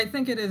I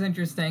think it is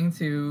interesting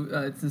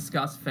to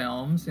discuss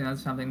films. You know,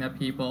 it's something that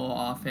people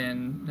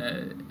often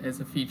is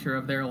a feature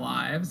of their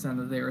lives and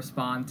that they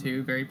respond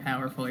to very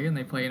powerfully, and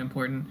they play an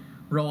important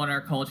role in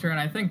our culture. And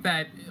I think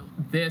that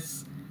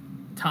this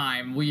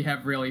time we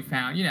have really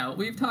found, you know,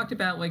 we've talked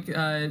about like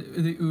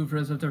the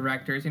oeuvres of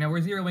directors. You know,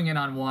 we're zeroing in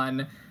on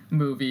one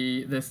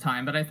movie this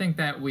time, but I think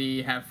that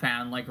we have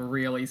found like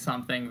really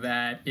something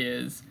that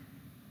is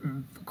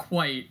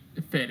quite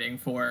fitting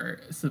for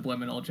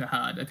Subliminal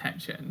Jihad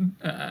attention.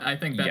 I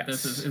think that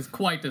this is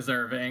quite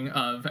deserving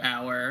of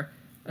our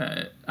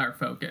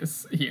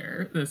focus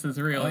here. This is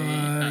really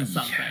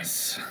something.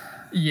 Yes.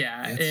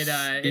 Yeah, it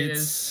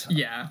is.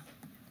 Yeah.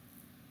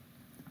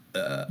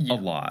 A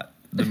lot.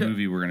 The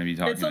movie we're going to be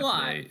talking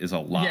about today is a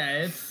lot.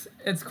 Yeah,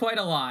 it's quite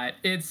a lot.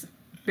 It's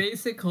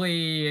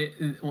basically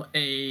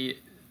a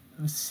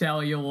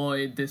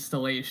celluloid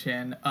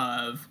distillation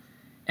of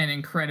an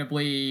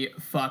incredibly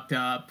fucked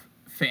up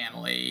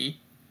family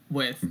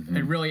with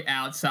a really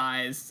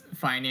outsized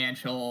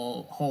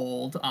financial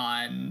hold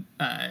on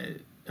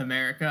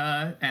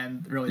America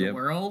and really the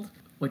world,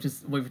 which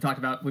is what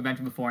we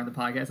mentioned before in the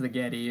podcast, the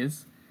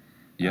Gettys.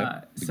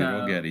 Yep, the good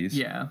old Gettys.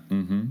 Yeah.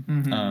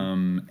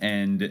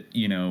 And,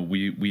 you know,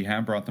 we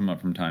have brought them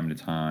up from time to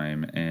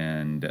time,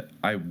 and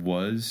I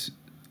was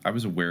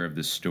aware of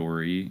this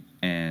story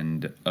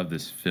and of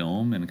this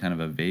film in kind of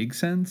a vague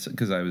sense,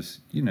 because I was,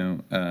 you know,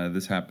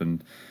 this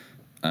happened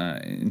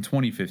in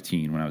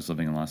 2015 when I was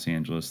living in Los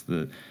Angeles.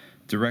 The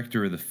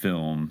director of the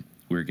film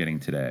we're getting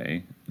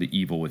today, The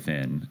Evil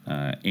Within,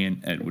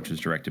 which was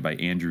directed by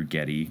Andrew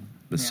Getty,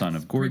 the son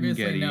of Gordon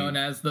previously Getty. known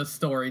as the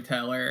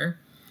storyteller.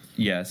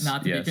 Yes.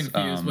 Not to be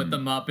confused with the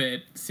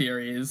Muppet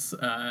series.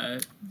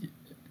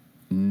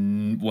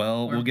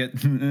 We'll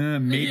get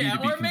maybe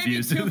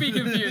confused. Maybe to be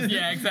confused.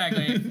 Yeah,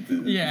 exactly.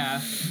 Yeah,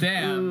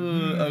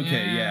 damn.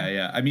 Okay,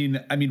 yeah. I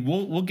mean,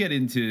 we'll get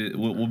into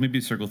we'll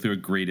maybe circle through a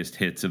greatest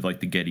hits of like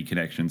the Getty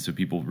connection, so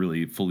people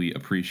really fully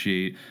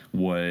appreciate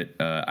what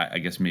I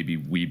guess maybe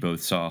we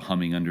both saw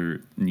humming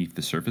underneath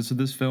the surface of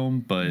this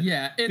film. But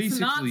yeah, it's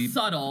not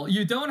subtle.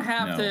 You don't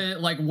have to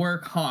like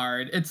work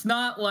hard. It's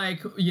not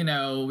like, you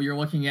know, you're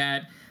looking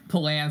at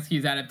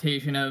Polanski's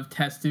adaptation of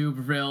Test Tube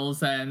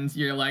Vrills and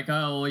you're like,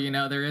 oh, you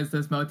know, there is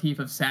this motif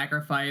of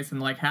sacrifice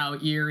and like how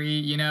eerie,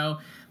 you know,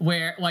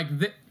 where like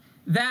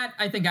that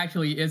I think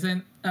actually is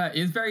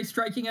very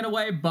striking in a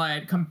way,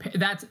 but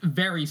that's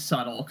very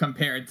subtle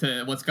compared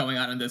to what's going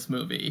on in this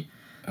movie.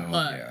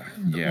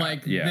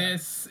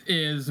 This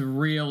is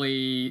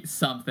really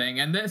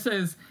something, and this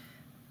is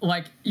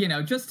like, you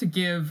know, just to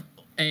give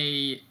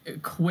a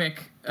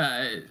quick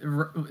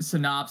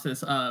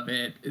synopsis of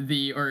it,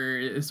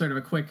 or sort of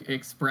a quick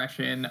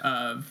expression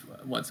of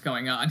what's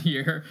going on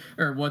here,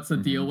 or what's the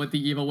deal with The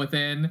Evil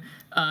Within.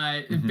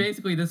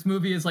 Basically, this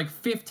movie is like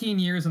 15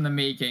 years in the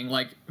making.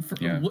 Like,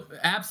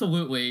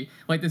 absolutely.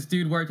 Like, this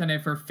dude worked on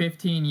it for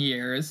 15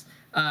 years,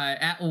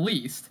 at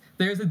least.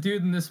 There's a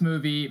dude in this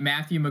movie,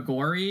 Matthew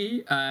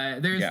McGorry.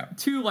 There's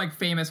two like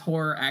famous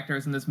horror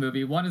actors in this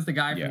movie. One is the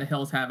guy from The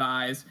Hills Have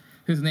Eyes,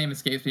 whose name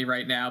escapes me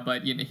right now,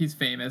 but you know, he's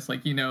famous.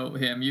 Like, you know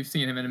him. You've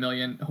seen him in a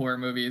million horror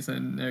movies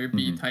and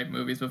B-type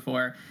movies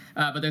before.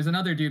 But there's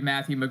another dude,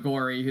 Matthew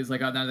McGorry, who's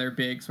like another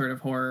big sort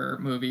of horror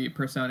movie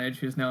personage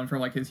who's known for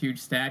like his huge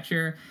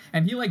stature.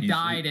 And he like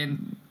died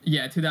in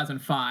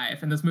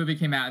 2005, and this movie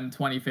came out in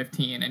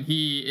 2015, and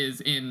he is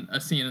in a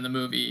scene in the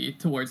movie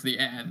towards the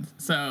end.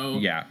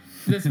 So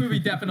this movie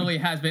definitely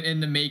has been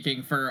in the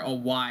making for a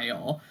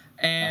while.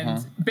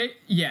 And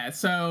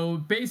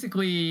so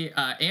basically,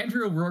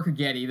 Andrew O'Rourke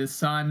Getty, the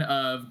son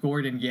of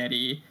Gordon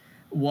Getty,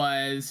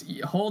 was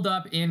holed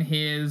up in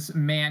his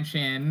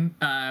mansion,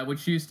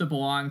 which used to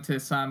belong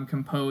to some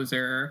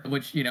composer,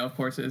 which, you know, of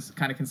course, is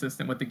kind of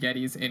consistent with the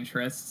Gettys'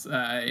 interests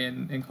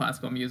in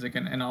classical music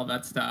and all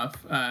that stuff.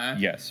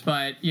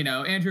 But, you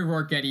know, Andrew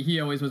O'Rourke Getty, he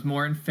always was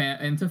more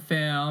into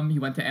film. He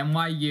went to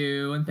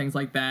NYU and things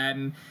like that.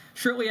 And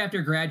shortly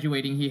after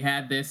graduating, he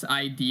had this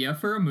idea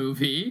for a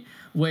movie,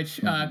 which,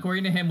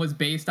 according to him, was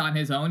based on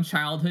his own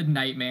childhood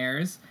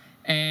nightmares.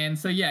 And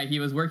so, yeah, he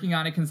was working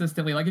on it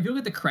consistently. Like, if you look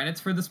at the credits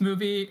for this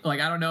movie,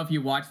 like, I don't know if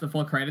you watched the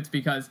full credits,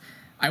 because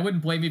I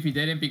wouldn't blame you if you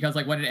didn't, because,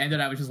 like, when it ended,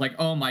 I was just like,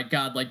 oh, my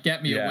God, like,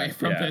 get me away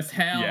from this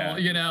hell,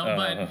 you know?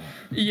 But,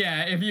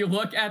 yeah, if you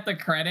look at the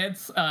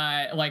credits,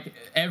 like,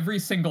 every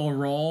single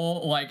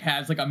role, like,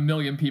 has, like, a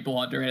million people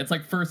under it. It's,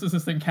 like, first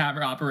assistant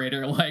camera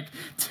operator, like,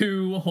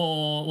 2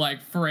 whole, like,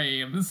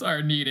 frames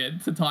are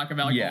needed to talk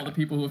about, like, all the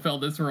people who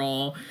filled this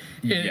role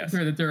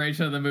through the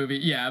duration of the movie.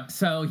 Yeah,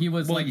 so he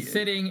was,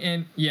 sitting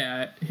in,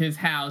 his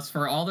house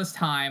for all this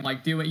time,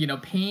 like, doing, you know,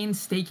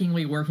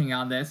 painstakingly working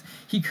on this.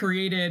 He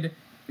created...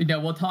 You know,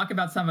 we'll talk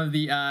about some of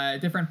the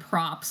different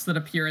props that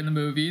appear in the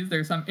movies.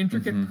 There's some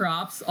intricate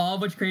props, all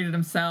of which created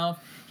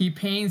himself. He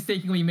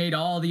painstakingly made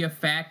all the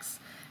effects.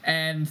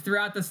 And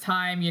throughout this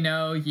time, you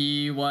know,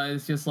 he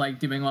was just, like,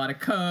 doing a lot of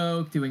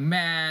coke, doing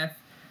meth,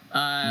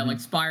 like,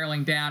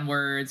 spiraling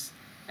downwards.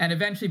 And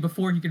eventually,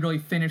 before he could really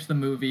finish the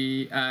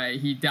movie,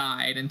 he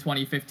died in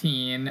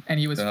 2015. And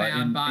he was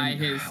found by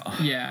his...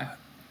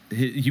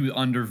 he was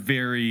under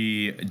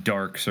very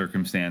dark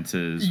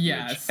circumstances,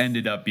 Yes. which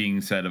ended up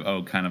being said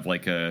of kind of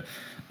like a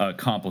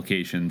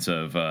complications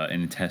of an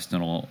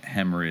intestinal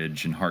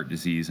hemorrhage and heart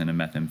disease and a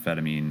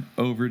methamphetamine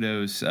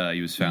overdose.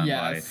 He was found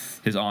by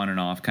his on and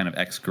off kind of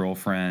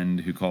ex-girlfriend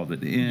who called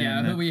it in.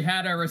 Yeah, who we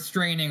had a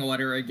restraining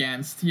order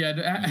against. He had,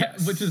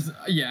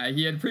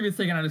 he had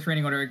previously gotten a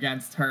restraining order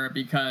against her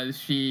because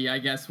she, I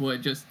guess,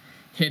 would just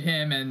hit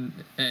him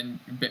and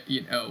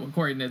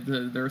according to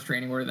the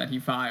restraining order that he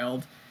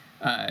filed,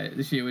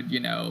 she would,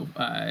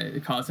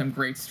 cause him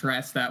great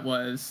stress that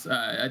was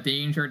a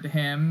danger to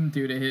him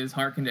due to his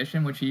heart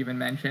condition, which he even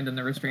mentioned in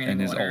the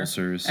restraining order. And his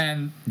ulcers.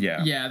 And,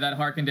 that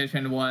heart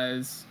condition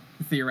was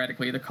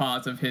theoretically the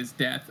cause of his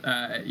death.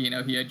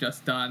 He had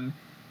just done,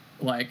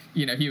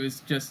 he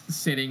was just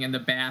sitting in the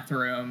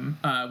bathroom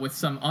with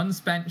some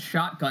unspent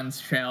shotgun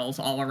shells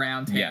all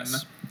around him.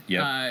 Yes.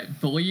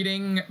 Yep.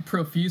 Bleeding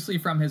profusely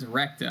from his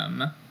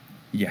rectum.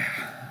 Yeah.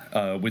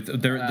 With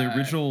the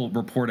original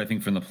report, I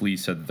think, from the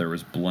police said that there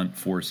was blunt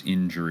force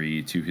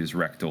injury to his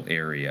rectal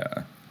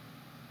area,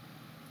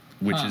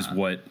 which is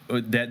what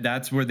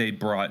that's where they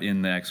brought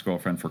in the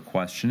ex-girlfriend for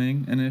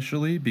questioning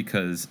initially,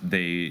 because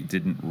they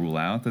didn't rule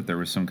out that there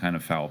was some kind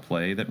of foul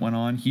play that went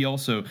on. He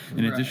also,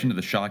 in addition to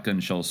the shotgun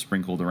shells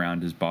sprinkled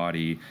around his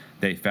body,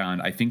 they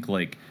found, I think,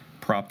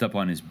 propped up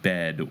on his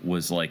bed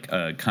was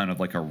a kind of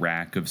like a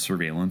rack of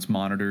surveillance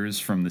monitors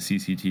from the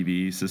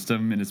CCTV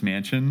system in his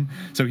mansion.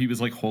 So he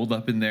was holed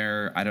up in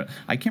there.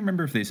 I can't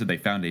remember if they said they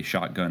found a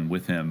shotgun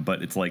with him,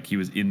 but it's he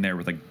was in there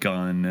with a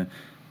gun.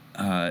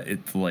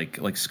 It's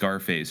like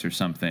Scarface or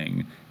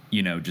something,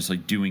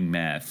 just doing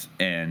meth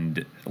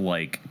and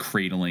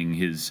cradling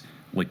his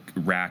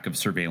rack of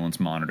surveillance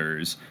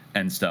monitors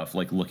and stuff,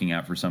 looking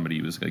out for somebody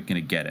who was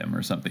gonna get him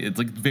or something. It's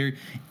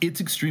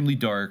it's extremely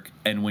dark,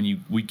 and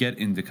when we get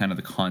into kind of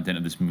the content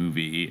of this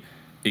movie,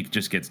 it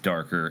just gets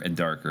darker and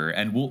darker,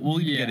 and we'll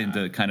even get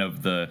into kind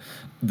of the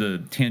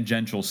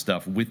tangential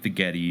stuff with the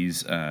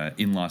Gettys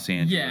in Los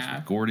Angeles,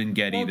 with Gordon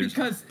Getty. Well,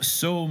 there's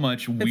so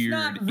much weird. It's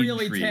not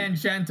really intrigue.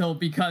 Tangential,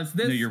 because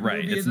this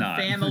movie is a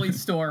family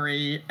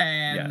story,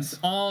 and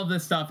all of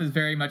this stuff is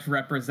very much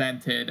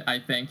represented, I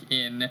think,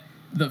 in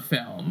the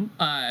film.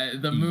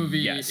 The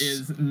movie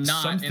is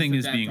not something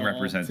is being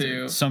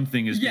represented.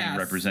 Something is being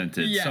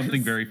represented.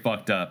 Something very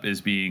fucked up is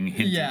being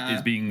hinted,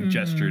 is being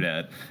gestured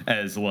at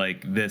as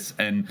this.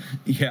 And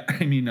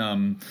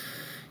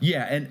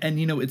and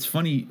it's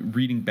funny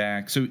reading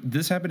back. So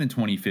this happened in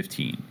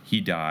 2015. He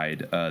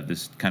died,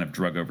 this kind of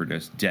drug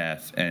overdose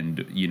death, and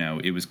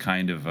it was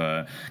kind of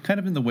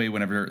in the way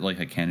whenever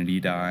a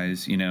Kennedy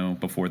dies,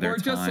 before their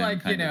time.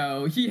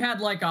 Or just he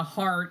had a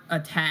heart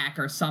attack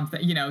or something.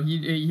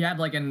 He had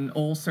an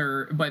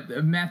ulcer, but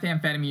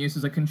methamphetamine use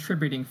is a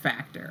contributing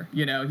factor.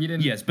 He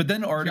didn't. Yes, but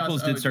then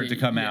articles did start to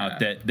come out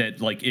that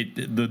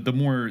the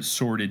more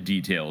sordid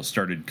details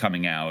started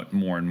coming out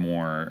more and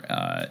more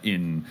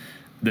in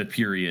the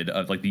period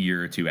of the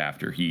year or two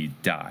after he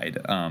died,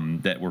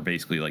 that were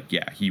basically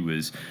he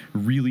was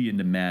really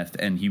into meth,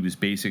 and he was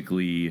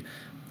basically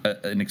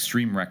an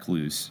extreme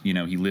recluse. He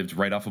lived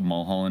right off of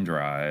Mulholland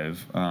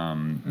Drive,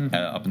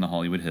 up in the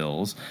Hollywood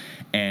Hills,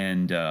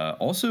 and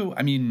also,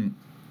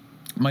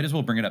 might as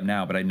well bring it up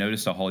now, but I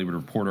noticed a Hollywood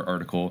Reporter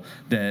article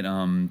that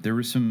there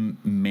were some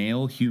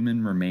male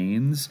human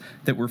remains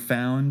that were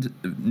found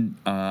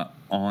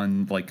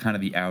on kind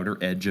of the outer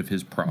edge of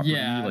his property,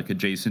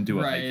 adjacent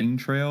to a hiking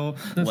trail.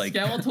 The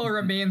skeletal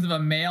remains of a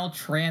male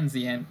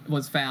transient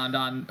was found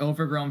on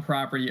overgrown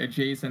property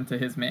adjacent to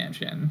his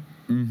mansion.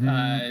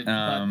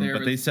 But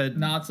they said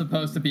not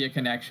supposed to be a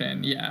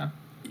connection.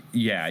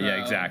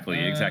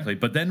 Exactly.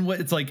 But then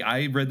it's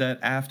I read that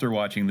after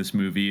watching this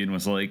movie and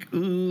was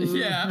ooh.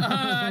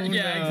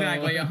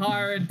 Exactly.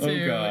 Hard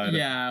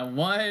to,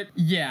 what?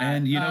 Yeah.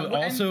 And,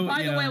 also... And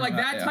by the way,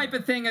 that type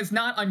of thing is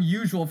not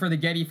unusual for the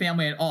Getty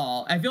family at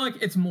all. I feel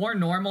it's more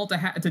normal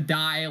to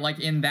die,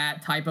 in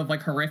that type of,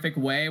 horrific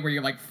way where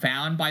you're,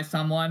 found by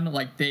someone,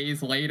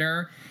 days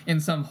later in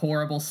some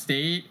horrible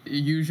state,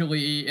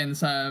 usually in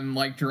some,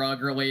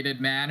 drug-related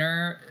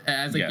manner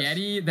as a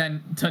Getty,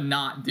 than to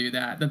not do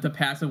that, than to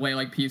pass away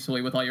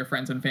peacefully with all your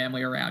friends and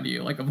family around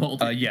you, of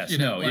old age.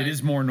 It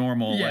is more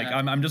normal.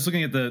 I'm just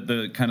looking at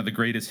the kind of the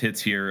greatest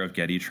hits here of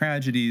Getty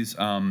tragedies.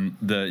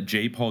 The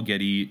J. Paul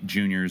Getty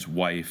Jr.'s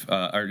wife,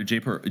 or J.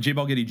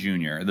 Paul Getty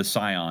Jr., the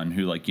scion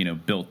who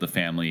built the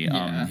family.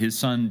 His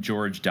son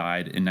George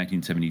died in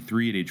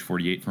 1973 at age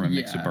 48 from a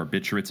mix of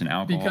barbiturates and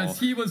alcohol. Because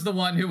he was the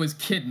one who was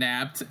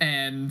kidnapped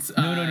and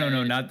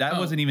no, not that.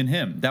 Wasn't even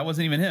him. That's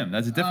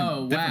a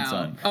different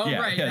son.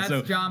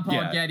 That's John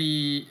Paul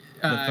Getty.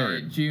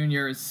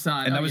 Junior's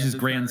son, and that was his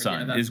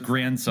grandson. His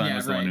grandson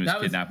was the one who was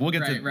kidnapped. We'll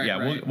get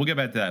to we'll get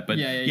back to that. But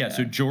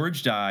so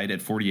George died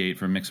at 48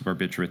 from a mix of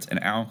barbiturates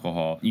and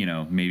alcohol. You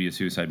know, maybe a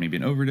suicide, maybe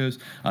an overdose.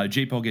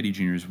 J. Paul Getty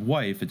Jr.'s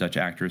wife, a Dutch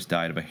actress,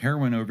 died of a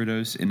heroin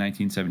overdose in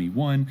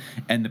 1971,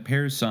 and the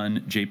pair's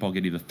son, J. Paul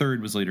Getty III,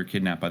 was later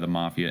kidnapped by the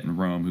mafia in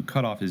Rome, who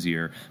cut off his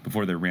ear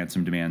before their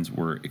ransom demands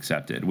were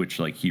accepted, which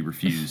he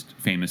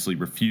famously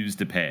refused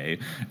to pay,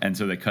 and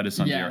so they cut his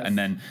son's ear. And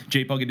then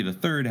J. Paul Getty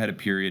III had a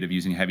period of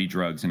using heavy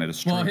drugs and had a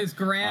stroke. Well, his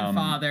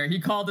grandfather, he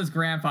called his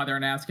grandfather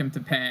and asked him to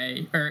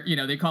pay, or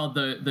they called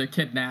the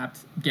kidnapped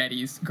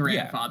Getty's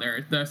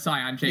grandfather, the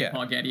scion J.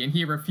 Paul Getty, and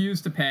he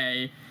refused to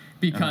pay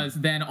because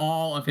then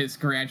all of his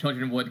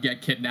grandchildren would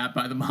get kidnapped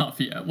by the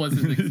mafia, was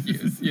his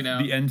excuse, The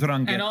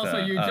 'Ndrangheta. And also,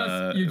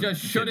 you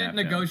just shouldn't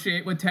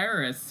negotiate with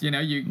terrorists, you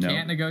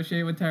can't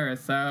negotiate with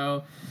terrorists,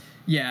 so...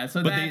 Yeah,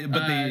 so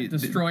they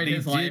destroyed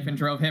his life and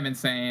drove him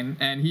insane,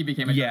 and he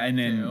became a drug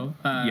too.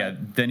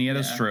 Then he had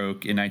a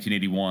stroke in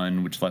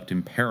 1981, which left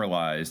him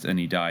paralyzed, and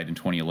he died in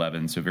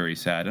 2011. So very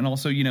sad. And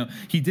also,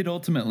 he did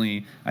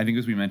ultimately, I think,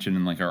 as we mentioned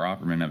in our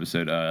Opperman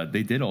episode,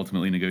 they did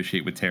ultimately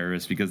negotiate with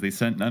terrorists because they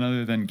sent none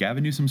other than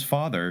Gavin Newsom's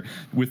father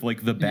with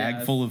the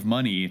bag full of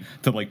money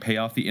to pay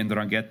off the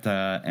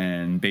 'Ndrangheta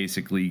and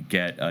basically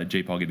get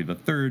J. Paul Getty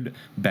III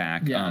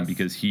back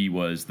because he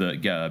was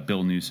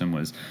Bill Newsom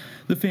was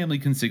the family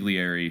consigliere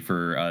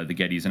for the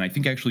Gettys, and I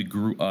think actually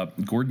grew up.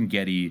 Gordon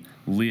Getty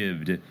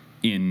lived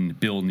in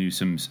Bill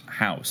Newsom's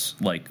house.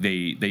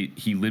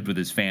 He lived with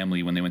his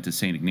family when they went to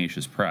St.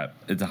 Ignatius Prep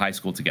at the high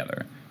school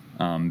together.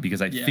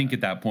 Because I think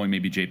at that point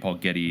maybe J. Paul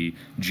Getty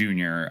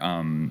Jr.,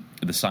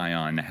 the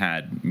scion,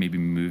 had maybe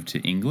moved to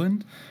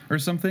England or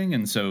something,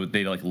 and so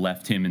they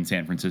left him in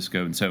San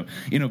Francisco. And so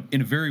in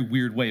a very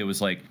weird way, it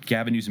was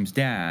Gavin Newsom's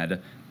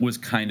dad was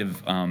kind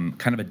of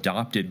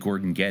adopted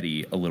Gordon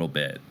Getty a little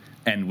bit.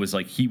 And was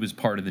he was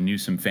part of the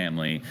Newsom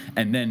family.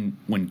 And then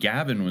when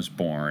Gavin was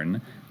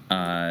born,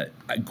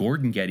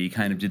 Gordon Getty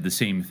kind of did the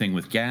same thing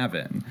with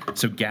Gavin.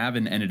 So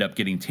Gavin ended up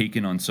getting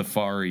taken on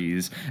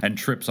safaris and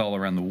trips all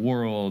around the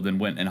world and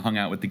went and hung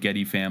out with the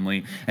Getty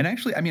family. And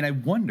actually, I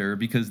wonder,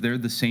 because they're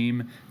the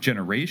same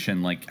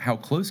generation, how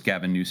close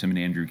Gavin Newsom and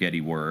Andrew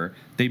Getty were.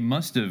 They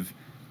must have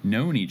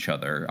known each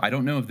other. I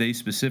don't know if they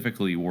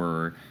specifically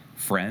were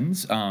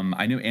friends.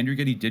 I know Andrew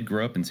Getty did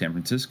grow up in San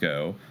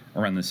Francisco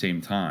around the same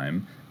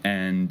time.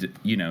 And,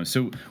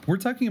 so we're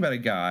talking about a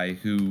guy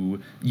who,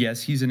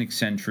 yes, he's an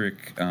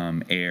eccentric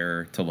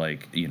heir to,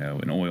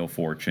 an oil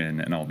fortune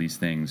and all these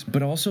things,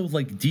 but also,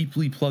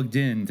 deeply plugged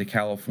in to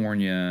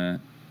California,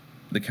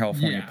 the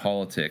California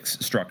politics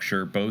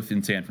structure, both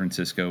in San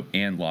Francisco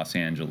and Los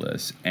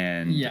Angeles.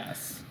 And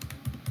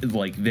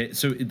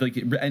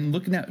and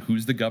looking at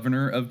who's the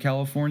governor of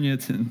California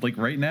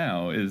right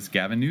now is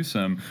Gavin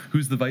Newsom,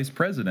 who's the vice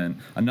president,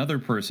 another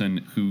person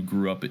who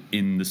grew up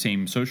in the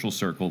same social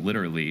circle,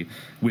 literally,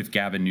 with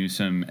Gavin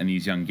Newsom and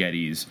these young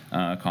Gettys.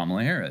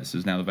 Kamala Harris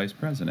is now the vice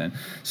president.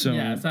 So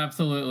yes,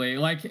 absolutely.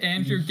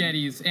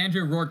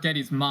 Andrew Rourke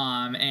Getty's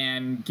mom,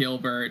 Ann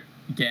Gilbert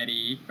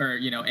Getty, or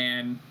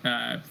Ann,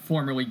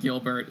 formerly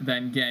Gilbert,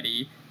 then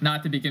Getty,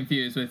 not to be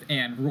confused with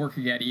Ann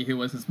Rourke Getty, who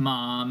was his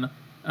mom.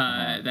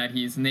 That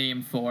he's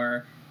named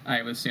for.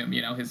 I would assume,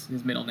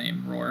 his middle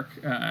name, Rourke,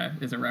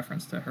 is a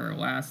reference to her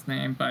last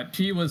name. But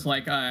she was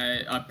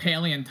a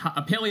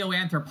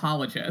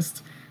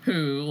paleoanthropologist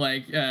who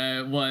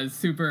was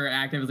super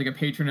active as a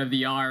patron of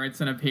the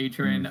arts and a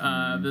patron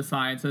of the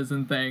sciences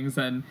and things.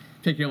 And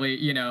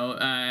particularly,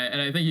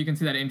 and I think you can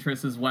see that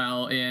interest as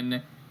well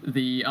in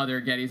the other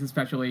Gettys,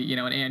 especially, in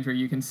Andrew,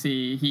 you can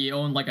see he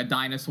owned a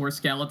dinosaur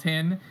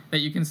skeleton that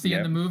you can see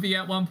in the movie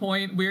at one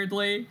point,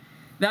 weirdly.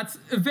 That's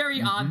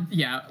very odd.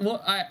 Yeah.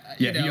 Well,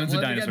 he owns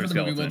a dinosaur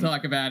skeleton. We'll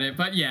talk about it.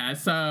 But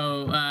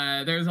so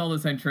there's all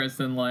this interest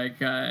in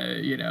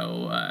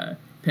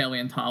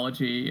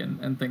paleontology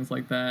and things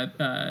like that.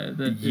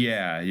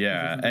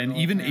 And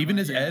even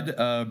as Ed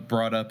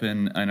brought up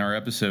in our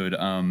episode,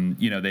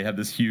 they have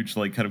this huge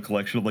kind of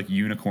collection of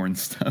unicorn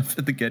stuff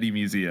at the Getty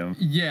Museum.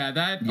 Yeah,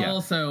 that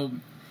also.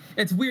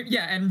 It's weird,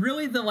 and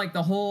really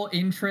the whole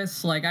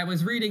interest, I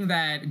was reading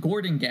that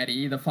Gordon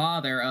Getty, the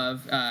father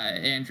of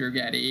Andrew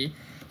Getty,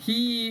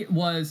 he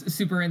was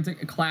super into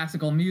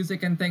classical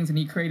music and things, and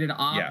he created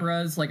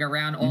operas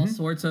around all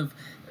sorts of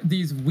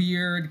these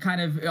weird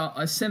kind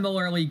of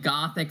similarly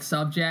gothic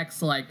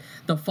subjects, like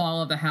the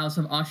fall of the House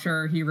of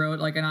Usher. He wrote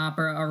an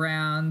opera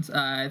around,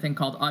 I think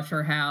called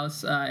Usher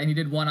House, and he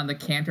did one on the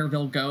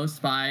Canterville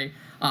Ghost by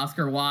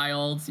Oscar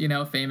Wilde,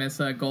 famous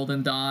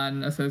Golden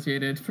Dawn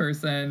associated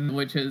person,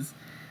 which is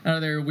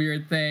another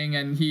weird thing.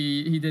 And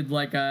he did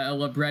a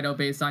libretto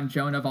based on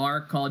Joan of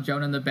Arc called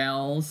Joan and the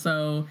Bells.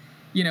 So,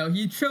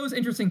 he chose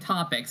interesting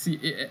topics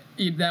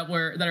that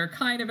are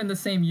kind of in the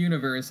same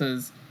universe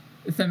as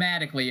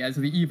thematically as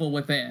the evil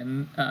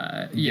within.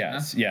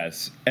 Yes.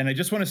 And I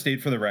just want to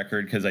state for the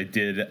record, because I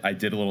did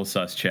a little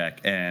sus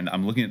check, and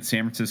I'm looking at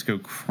San Francisco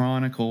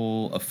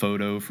Chronicle, a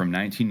photo from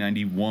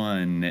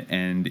 1991,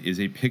 and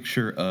is a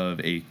picture of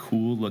a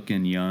cool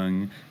looking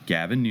young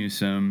Gavin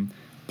Newsom,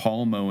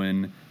 Paul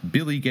Moen,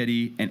 Billy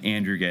Getty and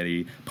Andrew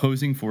Getty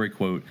posing for a,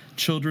 quote,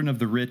 Children of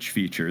the Rich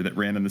feature that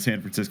ran in the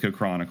San Francisco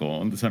Chronicle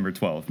on December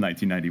 12th,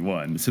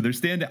 1991. So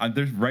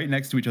they're right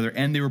next to each other,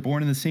 and they were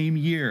born in the same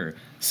year.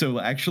 So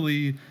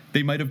actually,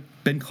 they might have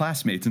been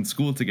classmates in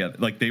school together.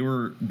 Like, they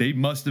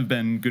must have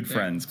been good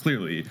friends,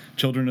 clearly.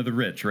 Children of the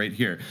Rich right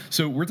here.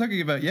 So we're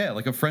talking about,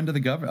 like a friend of the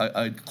governor,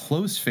 a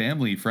close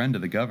family friend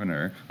of the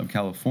governor of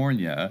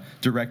California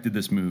directed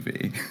this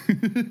movie.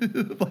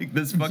 Like,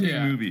 this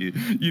fucking movie.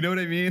 You know what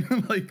I mean?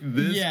 Like,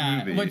 this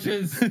movie. Which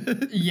is,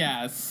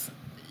 yes.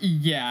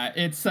 Yeah,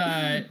 it's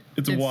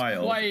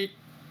wild.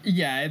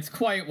 It's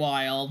quite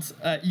wild.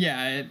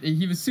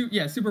 He was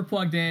super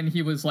plugged in.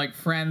 He was like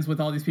friends with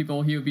all these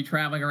people he would be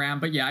traveling around.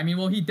 But yeah, I mean,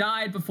 well, he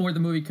died before the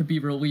movie could be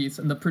released.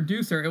 And the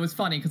producer, it was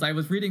funny because I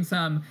was reading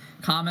some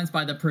comments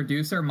by the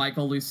producer,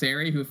 Michael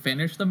Luceri, who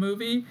finished the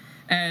movie.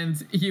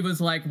 And he was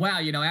like, wow,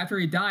 after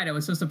he died, I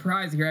was so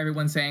surprised to hear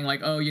everyone saying,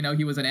 like, oh,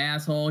 he was an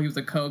asshole, he was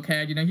a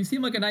cokehead, he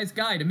seemed like a nice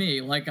guy to me.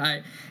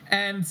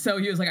 And so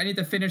he was like, I need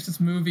to finish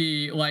this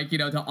movie, like,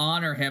 to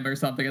honor him or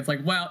something. It's like,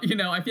 well,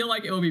 I feel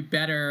like it would be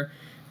better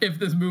if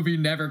this movie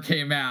never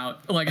came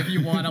out. Like, if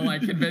you want to,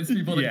 like, convince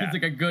people that he's,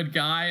 like, a good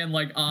guy and,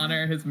 like,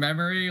 honor his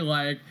memory,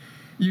 like,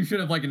 you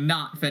should have, like,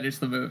 not finished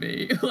the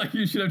movie. Like,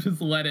 you should have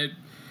just let it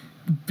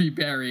be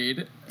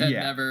buried and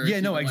never. Yeah,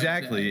 no,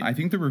 exactly. I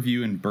think the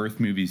review in Birth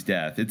Movie's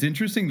Death, it's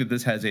interesting that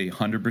this has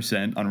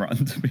 100% on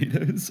Rotten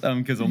Tomatoes,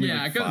 because only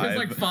there's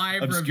like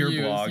five obscure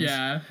reviews.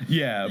 blogs.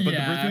 But the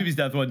Birth Movie's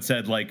Death one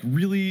said, like,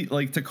 really,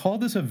 like, to call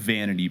this a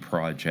vanity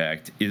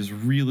project is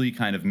really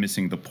kind of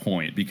missing the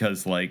point,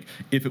 because, like,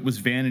 if it was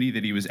vanity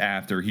that he was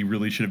after, he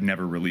really should have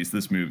never released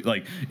this movie.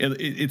 Like,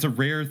 it's a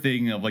rare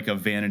thing of, like, a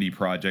vanity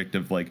project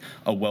of, like,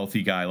 a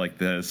wealthy guy like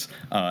this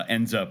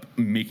ends up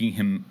making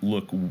him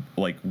look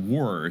like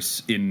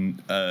worse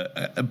in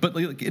but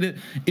like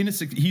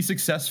he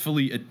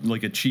successfully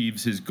like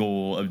achieves his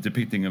goal of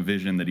depicting a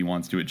vision that he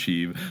wants to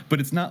achieve, but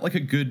it's not like a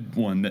good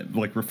one that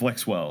like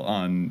reflects well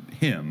on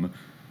him.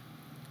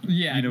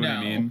 You know what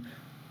I mean?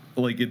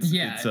 Like it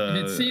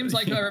seems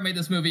like whoever made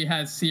this movie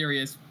has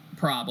serious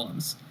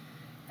problems.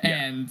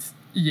 And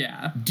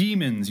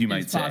demons, you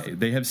might say.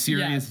 They have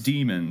serious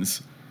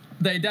demons.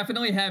 They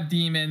definitely have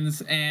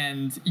demons,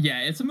 and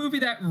it's a movie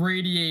that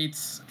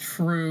radiates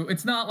true.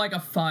 It's not like a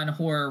fun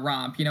horror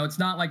romp, it's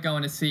not like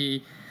going to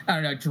see, I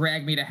don't know,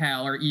 Drag Me to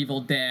Hell or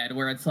Evil Dead,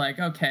 where it's like,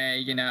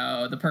 okay,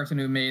 the person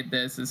who made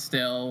this is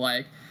still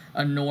like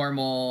a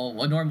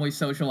normally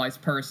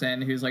socialized person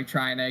who's like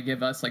trying to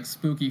give us like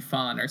spooky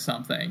fun or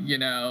something, they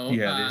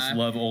just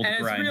love old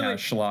grindhouse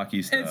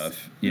schlocky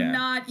stuff. It's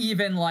not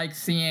even like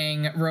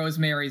seeing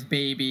Rosemary's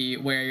Baby,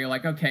 where you're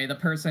like, okay, the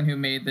person who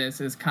made this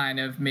is kind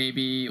of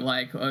maybe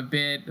like a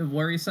bit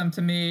worrisome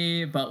to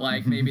me, but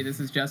like maybe this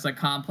is just a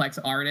complex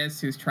artist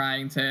who's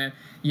trying to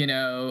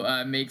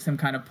make some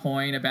kind of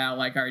point about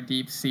like our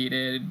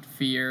deep-seated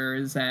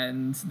fears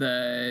and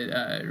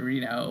the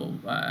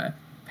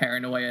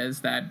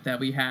paranoias that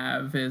we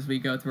have as we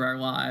go through our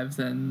lives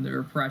and the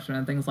repression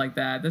and things like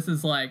that. This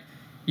is like,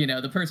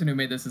 the person who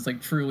made this is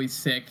like truly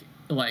sick.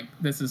 Like,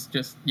 this is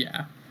just,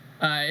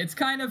 it's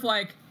kind of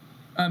like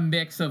a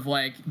mix of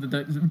like the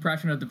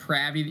impression of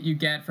depravity that you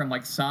get from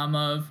like some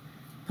of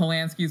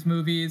Polanski's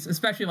movies,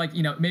 especially like,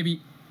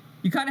 maybe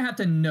you kind of have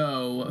to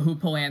know who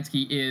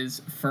Polanski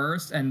is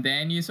first, and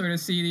then you sort of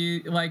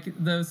see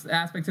those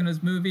aspects in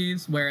his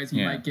movies, whereas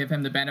you might give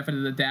him the benefit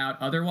of the doubt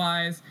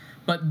otherwise.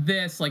 But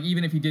this, like,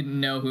 even if you didn't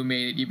know who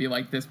made it, you'd be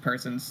like, this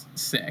person's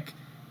sick.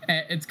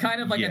 It's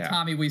kind of like a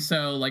Tommy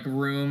Wiseau, like,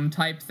 Room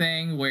type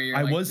thing, where you're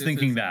I was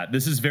thinking that.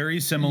 This is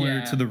very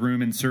similar to The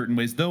Room in certain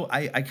ways, though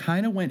I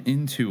kind of went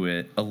into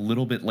it a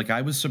little bit, like,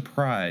 I was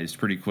surprised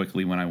pretty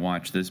quickly when I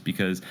watched this,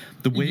 because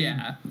the way,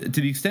 to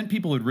the extent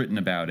people had written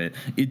about it,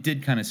 it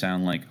did kind of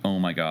sound like, oh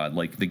my god,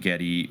 like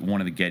one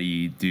of the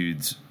Getty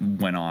dudes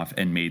went off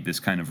and made this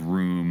kind of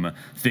Room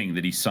thing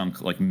that he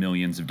sunk, like,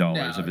 millions of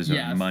dollars of his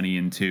own money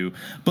into.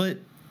 But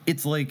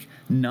it's like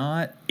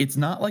it's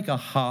not like a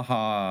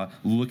haha,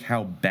 look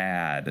how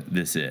bad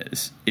this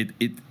is. It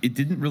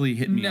didn't really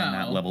hit me on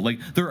that level. Like,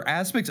 there are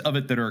aspects of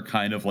it that are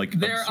kind of like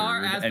there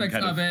are aspects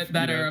of it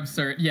that are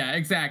absurd. Yeah,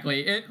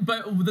 exactly.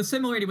 But the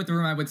similarity with The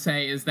Room, I would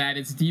say, is that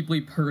it's deeply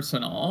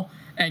personal,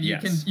 and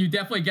you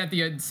definitely get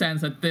the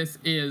sense that this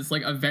is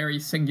like a very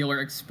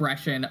singular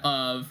expression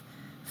of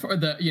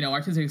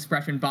artistic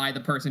expression by the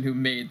person who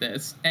made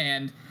this.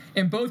 And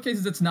in both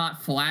cases, it's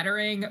not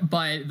flattering,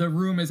 but The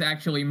Room is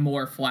actually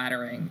more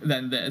flattering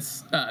than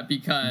this,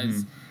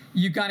 because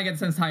you kind of get the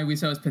sense Tommy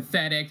Wiseau is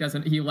pathetic,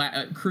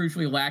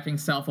 crucially lacking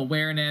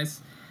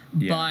self-awareness.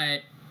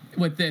 But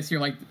with this,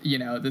 you're like,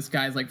 this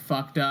guy's like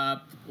fucked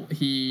up.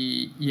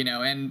 He,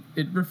 and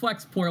it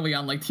reflects poorly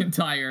on like the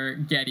entire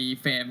Getty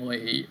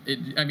family.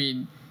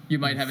 You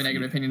might have a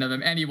negative opinion of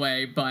them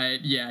anyway,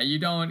 but you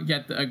don't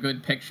get a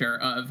good picture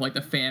of like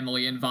the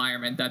family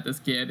environment that this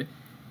kid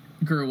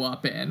grew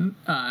up in,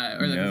 or like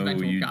No, this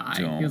mental you guy.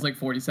 don't. He was like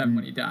 47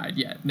 when he died.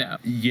 Yeah, no.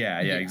 Yeah,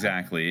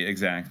 exactly.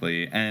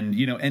 And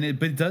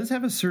but it does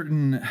have a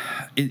certain.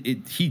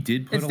 He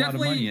did put It's a lot of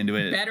money into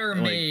it. Better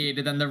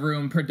made than The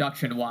Room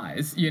production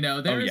wise.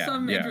 There's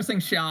some interesting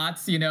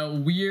shots.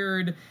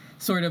 Weird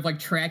sort of like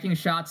tracking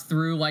shots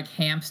through like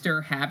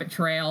hamster habit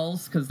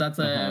trails, because that's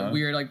a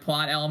weird like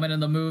plot element in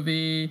the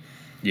movie.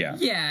 Yeah,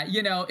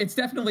 it's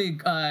definitely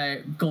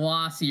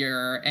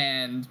glossier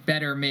and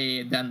better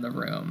made than The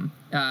Room.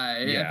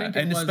 I think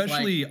and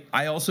especially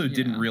I also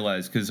didn't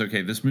realize, because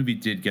this movie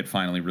did get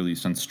finally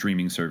released on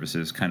streaming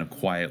services kind of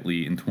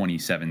quietly in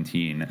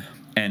 2017.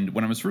 And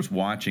when I was first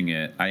watching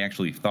it, I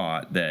actually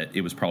thought that it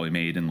was probably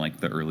made in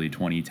like the early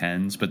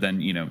 2010s. But then,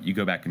 you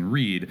go back and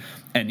read,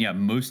 and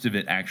most of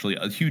it actually,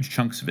 huge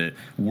chunks of it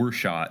were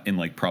shot in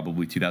like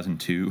probably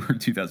 2002 or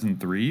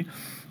 2003.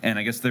 And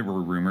I guess there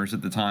were rumors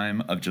at the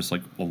time of just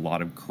like a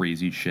lot of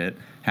crazy shit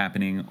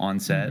happening on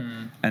set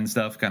and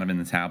stuff, kind of in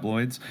the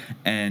tabloids.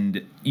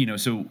 And,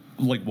 so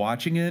like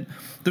watching it,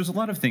 there's a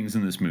lot of things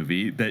in this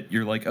movie that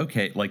you're like,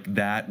 okay, like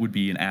that would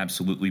be an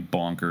absolutely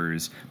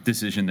bonkers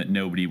decision that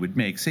nobody would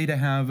make. Say to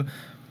have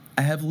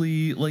a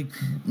heavily like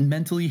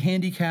mentally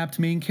handicapped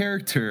main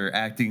character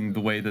acting the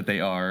way that they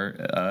are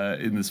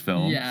in this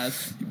film.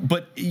 Yes.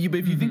 But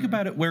if you think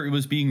about it, where it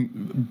was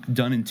being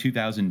done in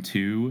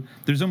 2002,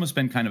 there's almost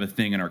been kind of a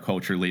thing in our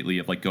culture lately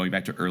of like going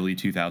back to early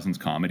 2000s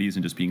comedies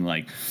and just being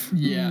like,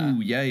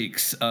 ooh,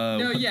 yikes.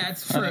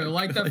 It's true.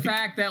 Like the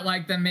fact that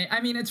like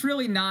it's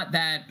really not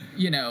that,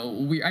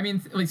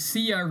 like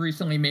Sia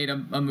recently made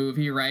a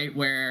movie, right,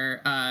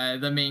 where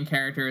the main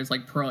character is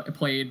like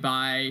played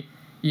by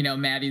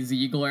Maddie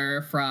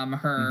Ziegler from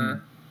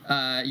her,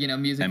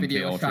 music MK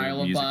video Ultra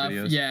Shia music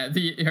LaBeouf.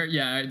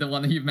 videos. The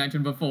one that you've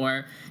mentioned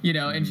before.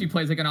 And she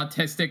plays like an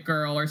autistic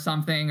girl or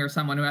something, or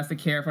someone who has to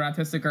care for an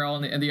autistic girl,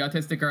 and the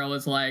autistic girl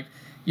is like,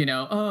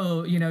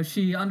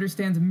 she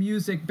understands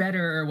music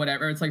better or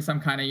whatever. It's like some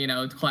kind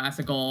of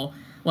classical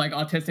like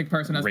autistic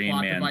person as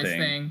plot device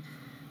thing.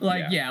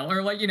 Like,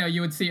 or like,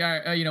 you would see,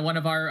 one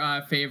of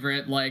our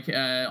favorite, like,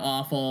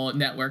 awful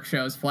network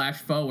shows, Flash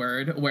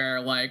Forward,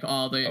 where, like,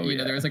 all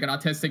the, there was, like, an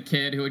autistic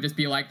kid who would just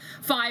be like,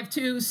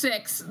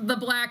 526, the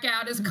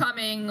blackout is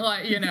coming,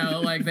 like,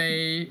 like,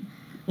 they,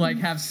 like,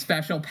 have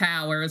special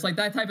powers. Like,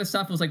 that type of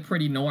stuff was, like,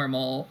 pretty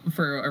normal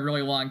for a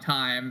really long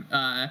time.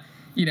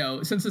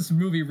 Since this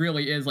movie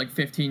really is, like,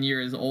 15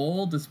 years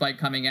old, despite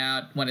coming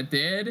out when it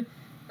did,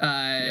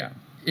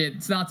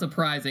 it's not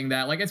surprising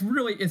that, like, it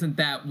really isn't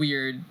that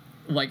weird,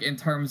 like, in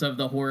terms of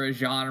the horror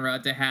genre,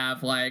 to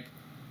have, like,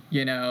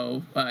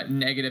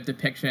 negative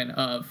depiction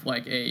of,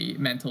 like, a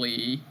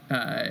mentally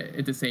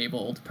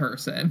disabled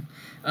person.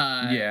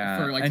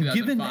 For, like, and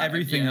given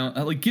everything else,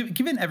 like,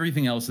 given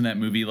everything else in that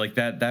movie, like,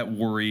 that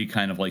worry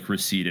kind of, like,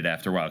 receded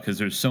after a while, because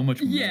there's so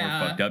much more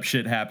fucked up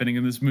shit happening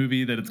in this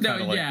movie that it's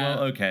kind of like, well,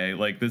 okay,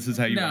 like, this is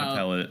how you want to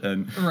tell it.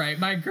 And right,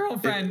 my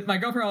girlfriend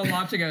was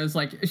watching it, was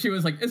like, she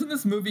was like, isn't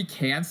this movie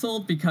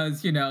canceled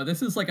because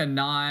this is like a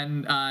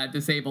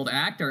non-disabled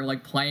actor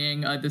like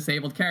playing a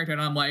disabled character?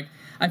 And I'm like,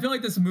 I feel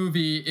like this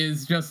movie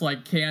is just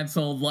like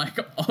canceled like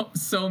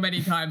so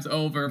many times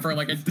over for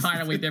like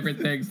entirely different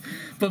things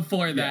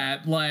before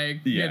that.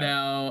 Like,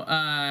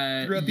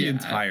 throughout the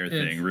entire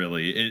thing,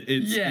 really,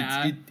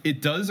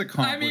 it does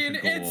accomplish a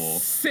goal.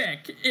 It's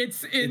sick.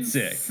 It's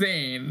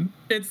insane.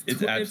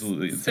 It's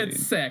absolutely insane.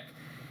 It's sick.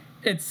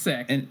 It's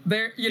sick. And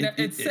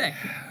it's sick.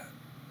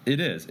 It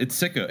is.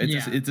 It's sicko.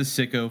 It's a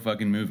sicko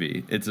fucking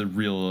movie. It's a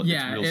real.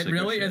 It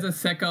really is a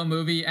sicko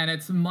movie, and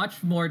it's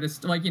much more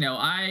just like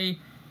I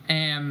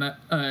am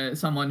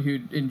someone who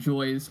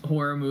enjoys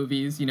horror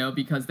movies,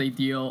 because they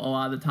deal a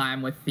lot of the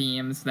time with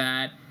themes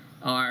that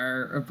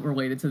are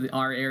related to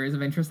our areas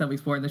of interest that we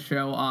explore in the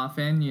show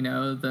often.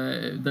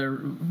 The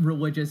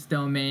religious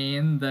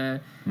domain,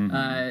 the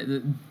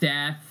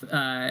death,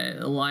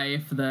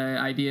 life, the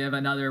idea of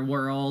another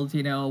world,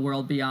 a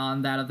world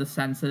beyond that of the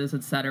senses,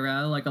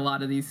 etc. Like, a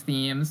lot of these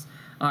themes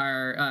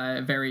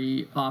are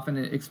very often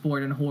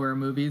explored in horror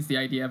movies. The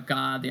idea of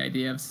God, the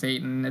idea of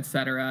Satan,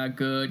 etc.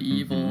 Good,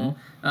 evil.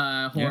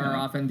 Horror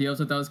often deals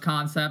with those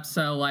concepts.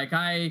 So, like,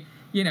 I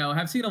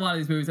have seen a lot of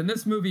these movies, and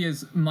this movie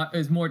is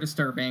more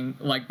disturbing,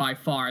 like, by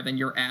far, than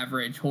your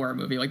average horror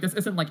movie. Like, this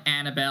isn't like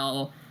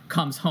Annabelle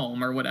Comes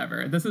Home or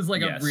whatever. This is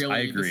like a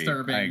really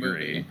disturbing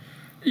movie.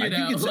 I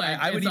think it's. Like,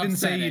 I would even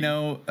say,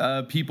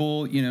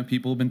 people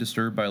have been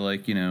disturbed by,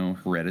 like,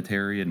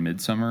 Hereditary and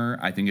Midsommar.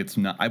 I think it's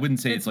not. I wouldn't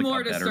say it's like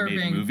a better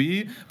made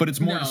movie, but it's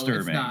more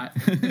disturbing. It's not.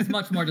 It's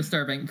much more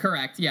disturbing.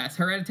 Correct. Yes,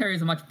 Hereditary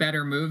is a much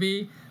better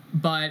movie,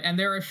 and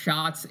there are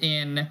shots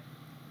in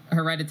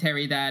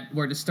Hereditary that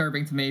were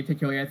disturbing to me,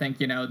 particularly. I think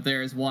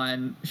there's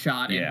one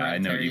shot in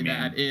Hereditary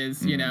that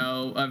is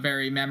a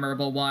very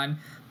memorable one.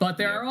 But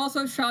there are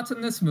also shots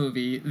in this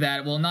movie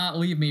that will not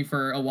leave me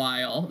for a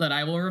while, that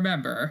I will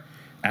remember.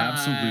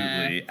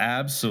 Absolutely.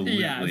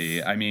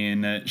 Yes. I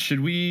mean, should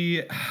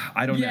we?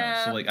 I don't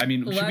know. So, like, I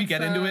mean, should we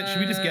get into it? Should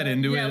we just get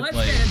into it?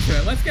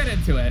 Let's get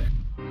into it.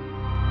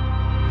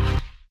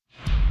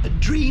 A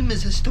dream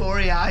is a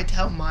story I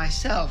tell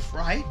myself,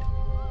 right?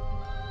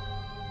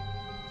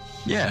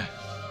 Yeah,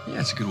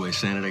 that's a good way of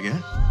saying it, I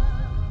guess.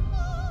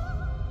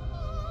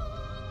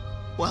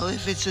 Well,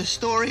 if it's a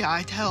story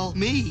I tell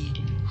me,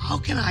 how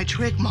can I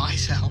trick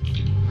myself?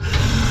 You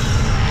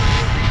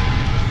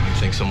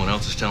think someone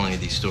else is telling you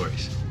these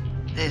stories?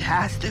 It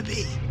has to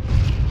be.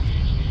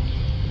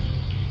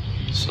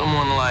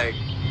 Someone like...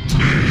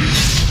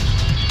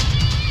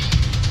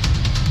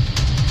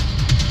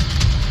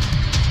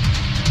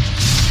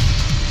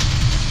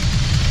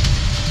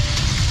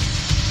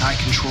 I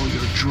control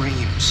your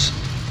dreams.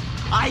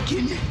 I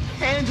can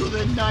handle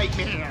the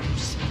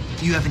nightmares.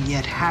 You haven't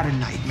yet had a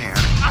nightmare.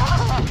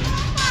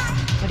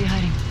 What are you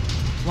hiding?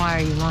 Why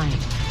are you lying?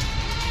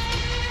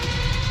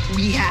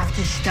 We have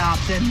to stop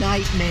the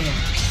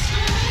nightmares.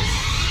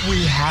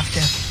 We have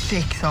to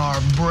fix our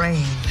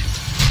brain.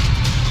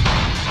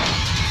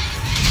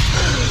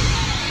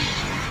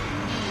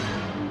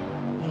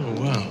 Oh,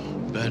 wow.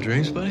 Bad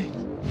dreams, buddy?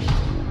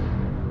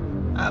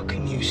 How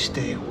can you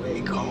stay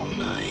awake all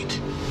night?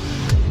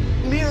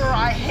 Mirror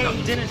I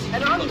hate, and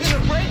I'm gonna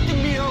break the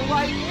mirror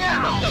right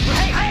now.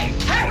 Hey,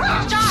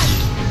 John!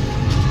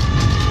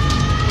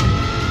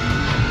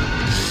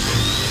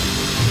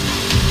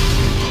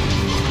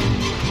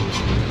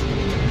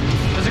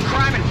 There's a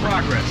crime in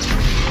progress.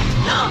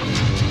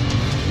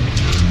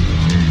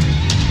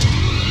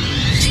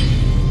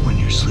 When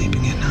you're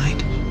sleeping at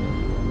night,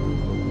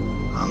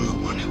 I'm the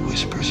one who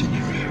whispers in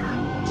your ear.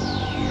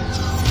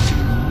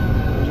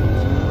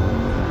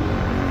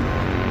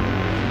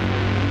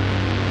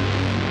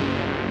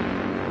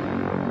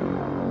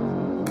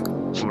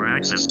 For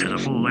access to the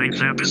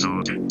full-length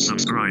episode,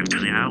 subscribe to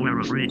the Hour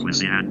of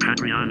Frequency at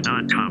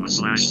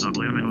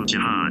patreon.com/subliminal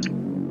jihad.